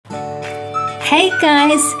Hey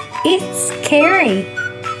guys, it's Carrie.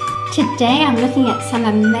 Today I'm looking at some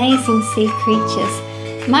amazing sea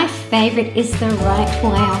creatures. My favourite is the right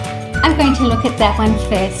whale. I'm going to look at that one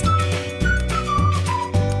first.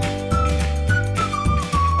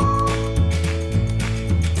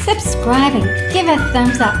 Subscribe and give a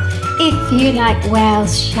thumbs up if you like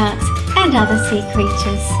whales, sharks and other sea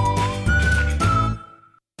creatures.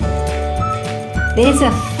 There's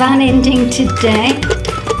a fun ending today.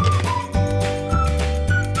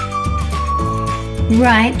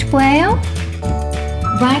 Right whale.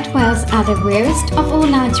 Right whales are the rarest of all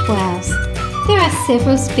large whales. There are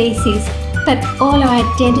several species, but all are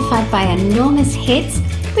identified by enormous heads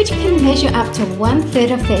which can measure up to 1/3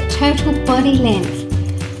 of their total body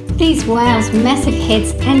length. These whales' massive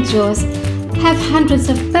heads and jaws have hundreds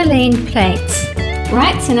of baleen plates.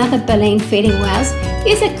 Rights and other baleen-feeding whales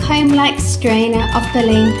use a comb-like strainer of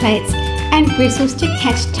baleen plates and bristles to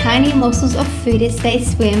catch tiny morsels of food as they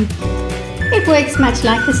swim. It works much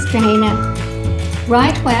like a strainer.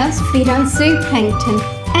 Right whales feed on zooplankton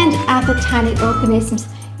and other tiny organisms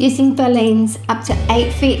using baleens up to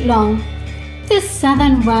 8 feet long. The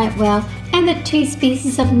southern right whale and the two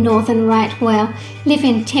species of northern right whale live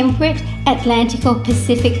in temperate Atlantic or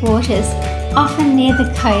Pacific waters, often near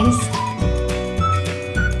the coast.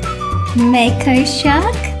 Mako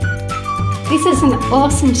shark. This is an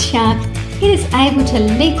awesome shark. It is able to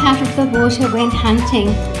leap out of the water when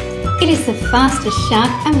hunting. It is the fastest shark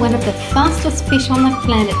and one of the fastest fish on the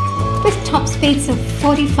planet, with top speeds of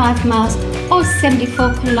 45 miles or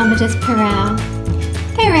 74 kilometers per hour.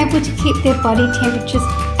 They are able to keep their body temperatures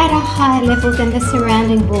at a higher level than the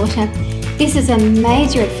surrounding water. This is a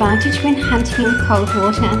major advantage when hunting in cold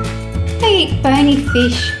water. They eat bony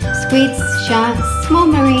fish, squids, sharks, small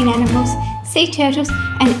marine animals, sea turtles,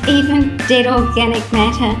 and even dead organic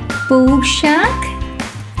matter. Bull shark.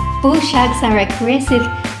 Bull sharks are aggressive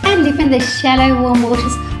and live in the shallow warm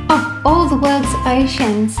waters of all the world's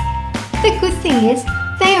oceans. The good thing is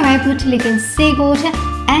they are able to live in seawater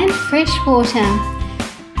and fresh water.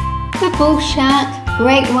 The bull shark,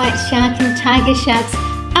 great white shark and tiger sharks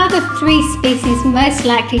are the three species most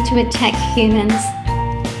likely to attack humans.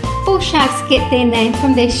 Bull sharks get their name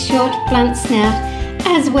from their short, blunt snout,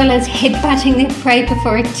 as well as headbutting their prey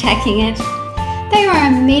before attacking it. They are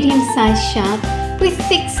a medium-sized shark with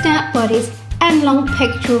thick snout bodies and long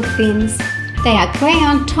pectoral fins. They are grey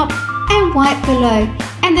on top and white below,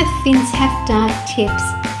 and the fins have dark tips.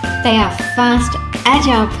 They are fast,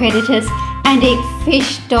 agile predators and eat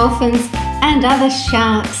fish, dolphins and other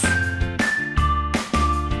sharks.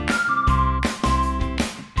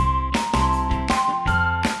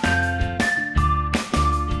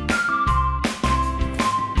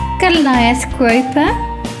 Goliath grouper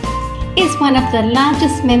is one of the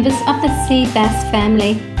largest members of the sea bass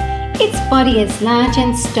family. Its body is large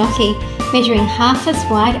and stocky, measuring half as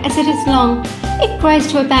wide as it is long. It grows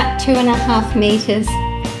to about 2.5 meters.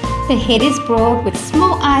 The head is broad with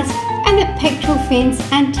small eyes and the pectoral fins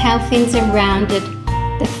and tail fins are rounded.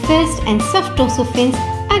 The first and soft dorsal fins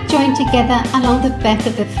are joined together along the back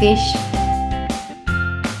of the fish.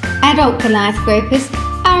 Adult Goliath groupers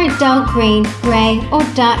are a dull green, grey or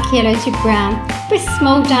dark yellow to brown with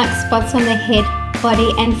small dark spots on the head,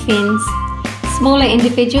 body and fins. Smaller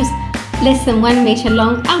individuals, less than 1 meter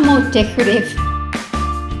long, are more decorative.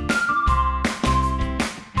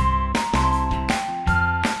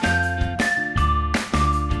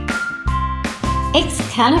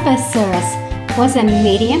 Excalibursaurus was a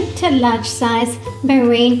medium to large size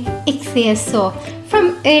marine ichthyosaur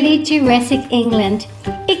from early Jurassic England.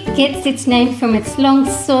 It gets its name from its long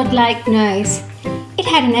sword-like nose. It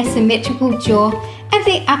had an asymmetrical jaw and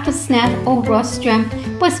the upper snout or rostrum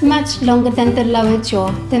was much longer than the lower jaw,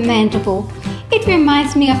 the mandible. It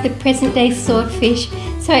reminds me of the present-day swordfish,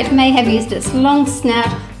 so it may have used its long snout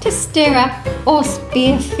to stir up or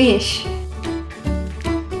spear fish.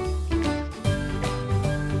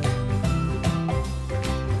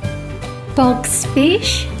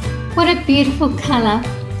 Boxfish. What a beautiful colour.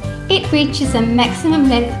 It reaches a maximum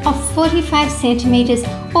length of 45 centimeters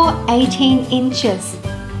or 18 inches.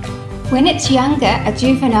 When it's younger, a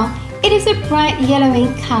juvenile, it is a bright yellow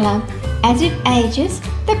in colour. As it ages,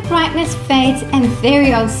 the brightness fades and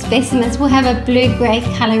very old specimens will have a blue-grey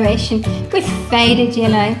coloration with faded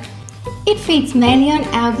yellow. It feeds mainly on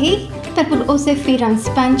algae, but will also feed on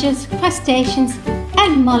sponges, crustaceans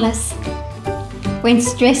and mollusks. When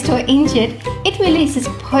stressed or injured, it releases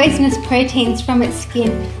poisonous proteins from its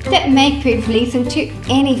skin that may prove lethal to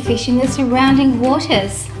any fish in the surrounding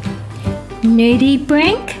waters.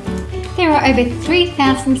 Nudibranch. There are over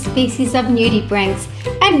 3,000 species of nudibranchs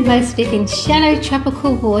and most live in shallow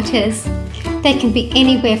tropical waters. They can be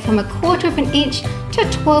anywhere from 1/4 of an inch to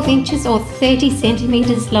 12 inches or 30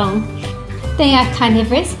 centimeters long. They are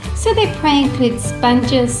carnivorous, so their prey includes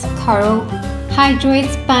sponges, coral,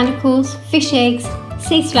 hydroids, barnacles, fish eggs,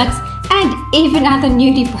 sea slugs, and even other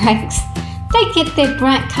nudibranchs. They get their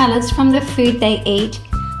bright colours from the food they eat.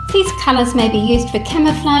 These colours may be used for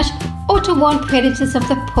camouflage or to warn predators of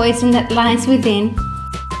the poison that lies within.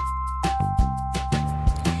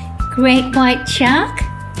 Great white shark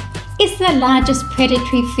is the largest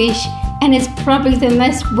predatory fish and is probably the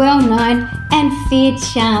most well-known and feared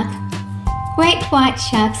shark. Great white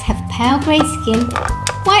sharks have pale grey skin,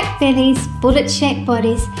 white bellies, bullet-shaped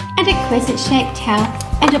bodies, and a crescent-shaped tail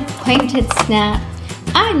and a pointed snout.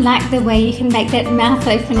 I like the way you can make that mouth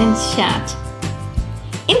open and shut.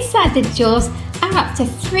 Inside the jaws are up to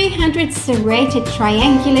 300 serrated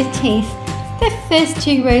triangular teeth. The first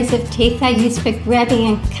 2 rows of teeth are used for grabbing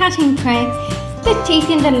and cutting prey. The teeth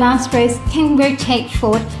in the last rows can rotate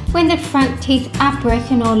forward when the front teeth are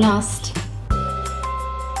broken or lost.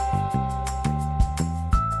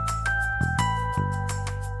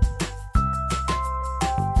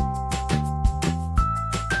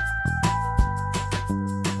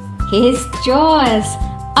 Here's Jaws.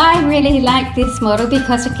 I really like this model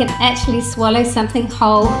because it can actually swallow something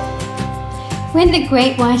whole. When the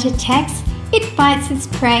great white attacks, it bites its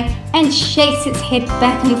prey and shakes its head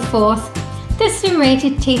back and forth. The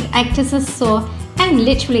serrated teeth act as a saw and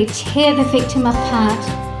literally tear the victim apart.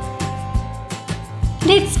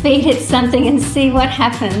 Let's feed it something and see what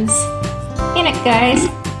happens. In it goes.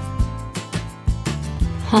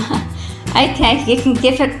 Okay, you can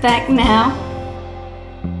give it back now.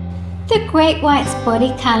 The great white's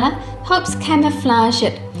body colour helps camouflage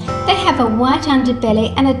it. They have a white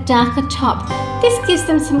underbelly and a darker top. This gives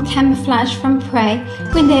them some camouflage from prey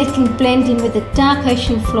when they can blend in with the dark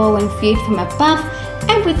ocean floor when viewed from above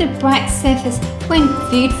and with the bright surface when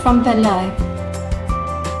viewed from below.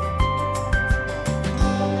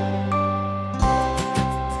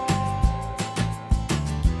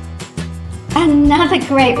 Another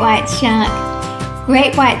great white shark.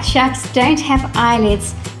 Great white sharks don't have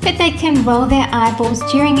eyelids, but they can roll their eyeballs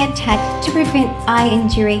during attack to prevent eye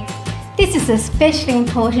injury. This is especially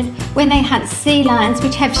important when they hunt sea lions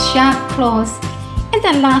which have sharp claws. In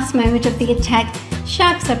the last moment of the attack,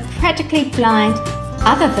 sharks are practically blind.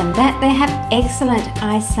 Other than that, they have excellent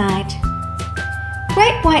eyesight.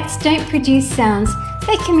 Great whites don't produce sounds.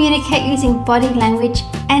 They communicate using body language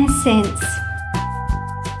and scents.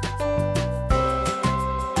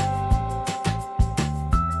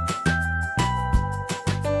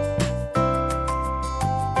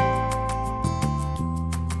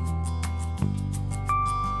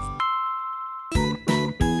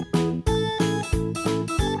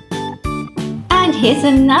 And here's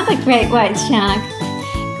another great white shark.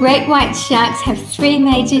 Great white sharks have 3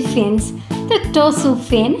 major fins. The dorsal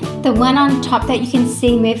fin, the one on top that you can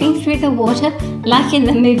see moving through the water like in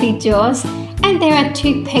the movie Jaws, and there are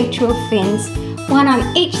 2 pectoral fins, one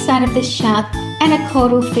on each side of the shark, and a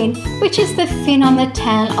caudal fin, which is the fin on the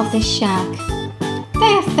tail of the shark.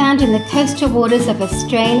 They are found in the coastal waters of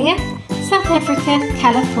Australia, South Africa,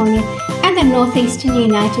 California, and the northeastern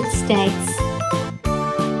United States.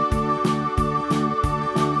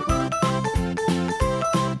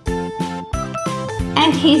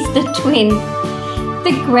 And here's the twin.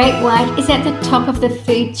 The great white is at the top of the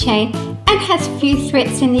food chain and has few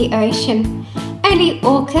threats in the ocean. Only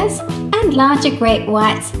orcas and larger great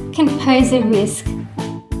whites can pose a risk.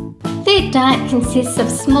 Their diet consists of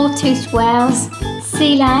small-toothed whales,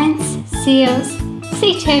 sea lions, seals,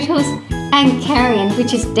 sea turtles, and carrion,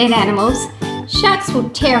 which is dead animals. Sharks will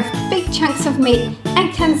tear off big chunks of meat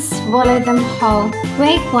and can swallow them whole.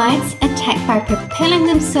 Great whites attack by propelling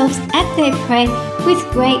themselves at their prey with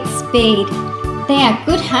great speed. They are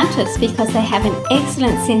good hunters because they have an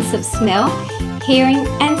excellent sense of smell, hearing,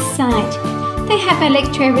 and sight. They have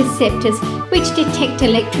electroreceptors which detect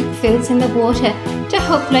electric fields in the water to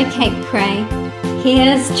help locate prey.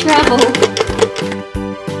 Here's trouble.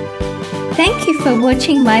 Thank you for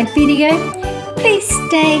watching my video. Please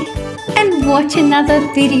stay and watch another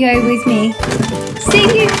video with me.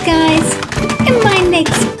 See you guys in my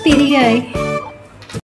next video.